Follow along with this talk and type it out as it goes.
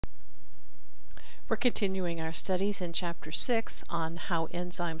We're continuing our studies in Chapter 6 on how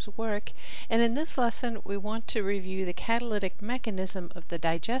enzymes work, and in this lesson we want to review the catalytic mechanism of the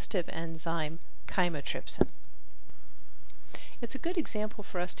digestive enzyme chymotrypsin. It's a good example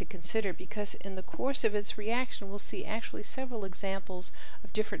for us to consider because in the course of its reaction we'll see actually several examples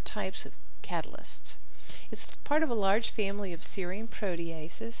of different types of catalysts. It's part of a large family of serine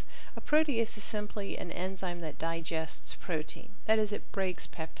proteases. A protease is simply an enzyme that digests protein. That is, it breaks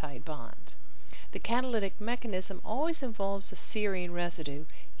peptide bonds. The catalytic mechanism always involves a serine residue,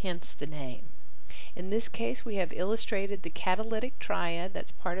 hence the name. In this case, we have illustrated the catalytic triad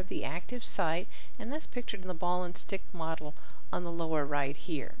that's part of the active site, and that's pictured in the ball and stick model on the lower right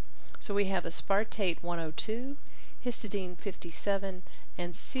here. So we have aspartate 102, histidine 57,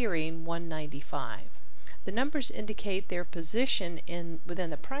 and serine 195. The numbers indicate their position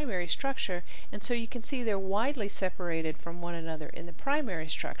within the primary structure, and so you can see they're widely separated from one another in the primary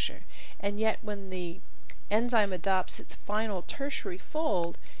structure. And yet when the enzyme adopts its final tertiary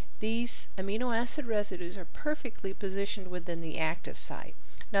fold, these amino acid residues are perfectly positioned within the active site.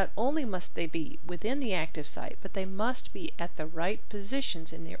 Not only must they be within the active site, but they must be at the right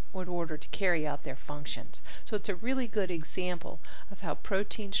positions in order to carry out their functions. So it's a really good example of how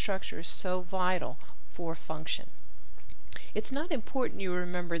protein structure is so vital for function. It's not important you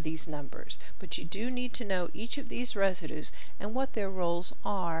remember these numbers, but you do need to know each of these residues and what their roles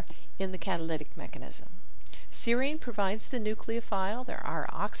are in the catalytic mechanism. Serine provides the nucleophile, our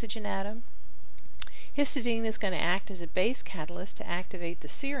oxygen atom. Histidine is going to act as a base catalyst to activate the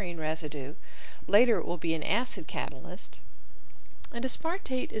serine residue. Later it will be an acid catalyst. And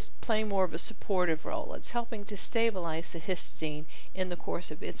aspartate is playing more of a supportive role. It's helping to stabilize the histidine in the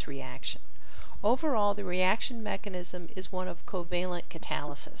course of its reaction. Overall, the reaction mechanism is one of covalent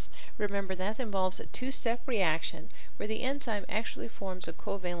catalysis. Remember, that involves a two-step reaction where the enzyme actually forms a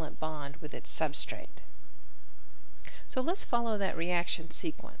covalent bond with its substrate. So let's follow that reaction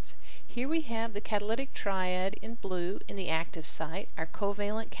sequence. Here we have the catalytic triad in blue in the active site, our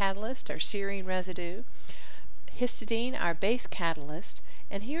covalent catalyst, our serine residue, histidine, our base catalyst,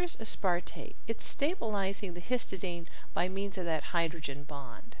 and here's aspartate. It's stabilizing the histidine by means of that hydrogen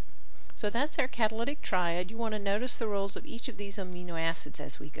bond. So that's our catalytic triad. You want to notice the roles of each of these amino acids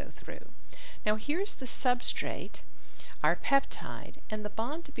as we go through. Now here's the substrate, our peptide, and the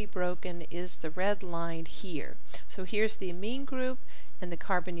bond to be broken is the red line here. So here's the amine group and the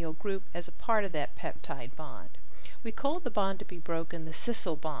carbonyl group as a part of that peptide bond. We call the bond to be broken the cis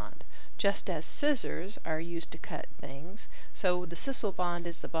bond, just as scissors are used to cut things, so the cis bond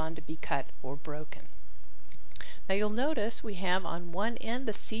is the bond to be cut or broken. Now you'll notice we have on one end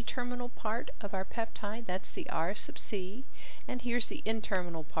the C-terminal part of our peptide, that's the R sub C, and here's the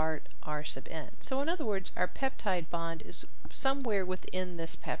N-terminal part, R sub N. So in other words, our peptide bond is somewhere within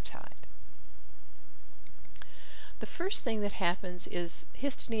this peptide. The first thing that happens is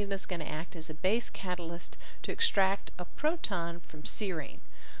histidine is going to act as a base catalyst to extract a proton from serine.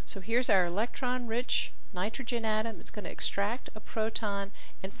 So here's our electron-rich nitrogen atom. It's going to extract a proton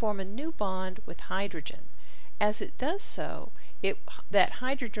and form a new bond with hydrogen. As it does so, that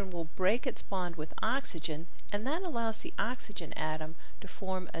hydrogen will break its bond with oxygen, and that allows the oxygen atom to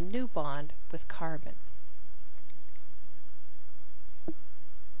form a new bond with carbon.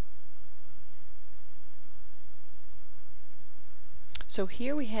 So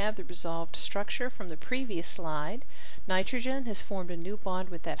here we have the resolved structure from the previous slide. Nitrogen has formed a new bond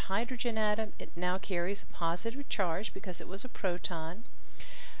with that hydrogen atom. It now carries a positive charge because it was a proton.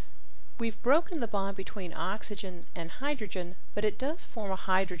 We've broken the bond between oxygen and hydrogen, but it does form a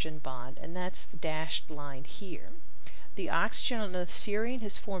hydrogen bond, and that's the dashed line here. The oxygen on the serine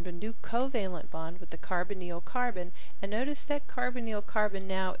has formed a new covalent bond with the carbonyl carbon, and notice that carbonyl carbon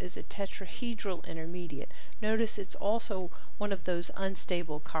now is a tetrahedral intermediate. Notice it's also one of those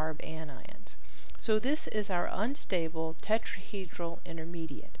unstable carb anions. So this is our unstable tetrahedral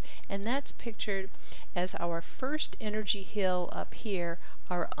intermediate, and that's pictured as our first energy hill up here,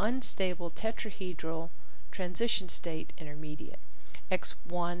 our unstable tetrahedral transition state intermediate,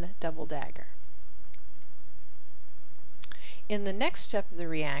 X1 double dagger. In the next step of the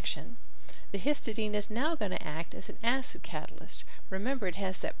reaction, the histidine is now going to act as an acid catalyst. Remember, it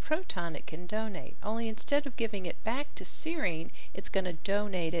has that proton it can donate, only instead of giving it back to serine, it's going to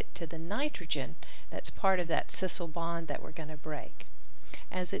donate it to the nitrogen that's part of that cis bond that we're going to break.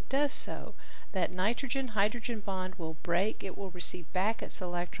 As it does so, that nitrogen-hydrogen bond will break, it will receive back its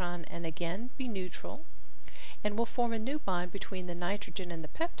electron and again be neutral, and will form a new bond between the nitrogen and the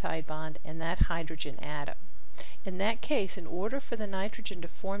peptide bond and that hydrogen atom. In that case, in order for the nitrogen to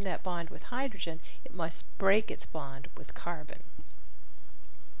form that bond with hydrogen, it must break its bond with carbon.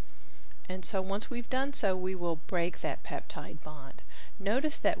 And so once we've done so, we will break that peptide bond.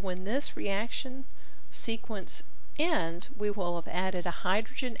 Notice that when this reaction sequence ends, we will have added a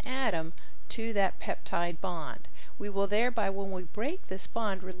hydrogen atom to that peptide bond. We will thereby, when we break this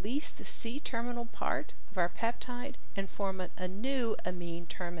bond, release the C-terminal part of our peptide and form a new amine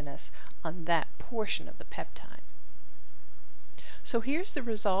terminus on that portion of the peptide. So here's the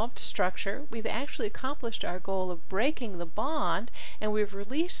resolved structure. We've actually accomplished our goal of breaking the bond, and we've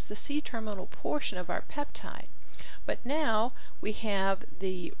released the C-terminal portion of our peptide. But now we have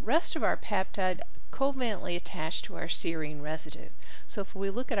the rest of our peptide covalently attached to our serine residue. So if we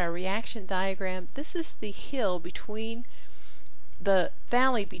look at our reaction diagram, this is the hill between the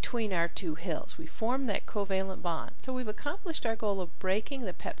valley between our two hills. We form that covalent bond. So we've accomplished our goal of breaking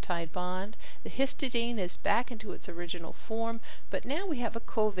the peptide bond. The histidine is back into its original form, but now we have a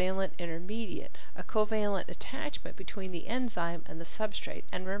covalent intermediate, a covalent attachment between the enzyme and the substrate.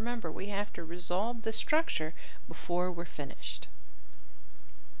 And remember, we have to resolve the structure before we're finished.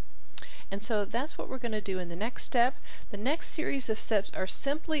 And so that's what we're going to do in the next step. The next series of steps are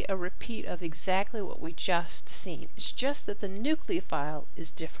simply a repeat of exactly what we just seen. It's just that the nucleophile is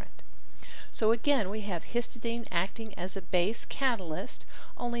different. So again, we have histidine acting as a base catalyst,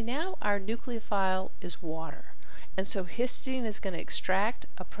 only now our nucleophile is water. And so histidine is going to extract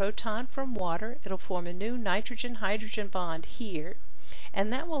a proton from water. It'll form a new nitrogen-hydrogen bond here,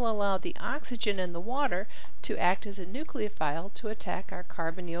 and that will allow the oxygen in the water to act as a nucleophile to attack our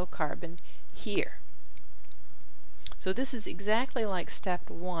carbonyl carbon here. So this is exactly like step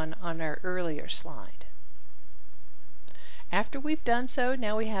 1 on our earlier slide. After we've done so,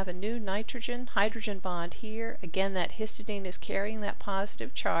 now we have a new nitrogen-hydrogen bond here. Again, that histidine is carrying that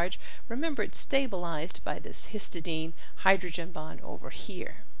positive charge. Remember, it's stabilized by this histidine-hydrogen bond over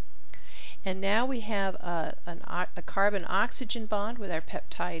here. And now we have a carbon-oxygen bond with our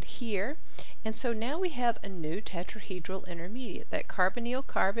peptide here. And so now we have a new tetrahedral intermediate. That carbonyl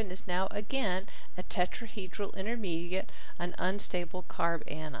carbon is now again a tetrahedral intermediate, an unstable carb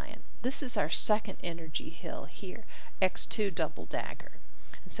anion. This is our second energy hill here, X2 double dagger.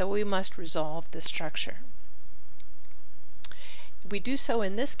 And so we must resolve the structure. We do so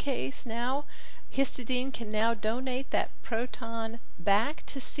in this case now. Histidine can now donate that proton back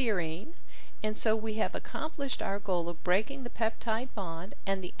to serine. And so we have accomplished our goal of breaking the peptide bond,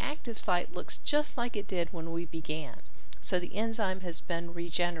 and the active site looks just like it did when we began. So the enzyme has been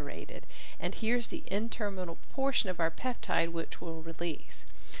regenerated. And here's the N-terminal portion of our peptide which we'll release.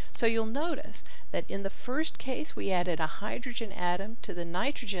 So you'll notice that in the first case we added a hydrogen atom to the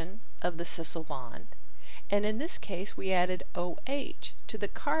nitrogen of the cis bond. And in this case, we added OH to the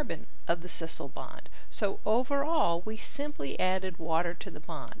carbon of the cis bond. So overall, we simply added water to the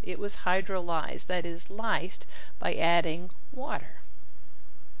bond. It was hydrolyzed, that is, lysed by adding water.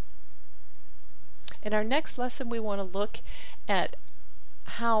 In our next lesson, we want to look at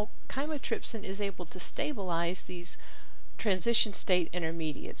how chymotrypsin is able to stabilize these transition state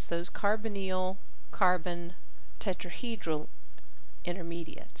intermediates, those carbonyl carbon tetrahedral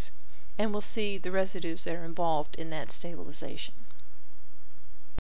intermediates. And we'll see the residues that are involved in that stabilization.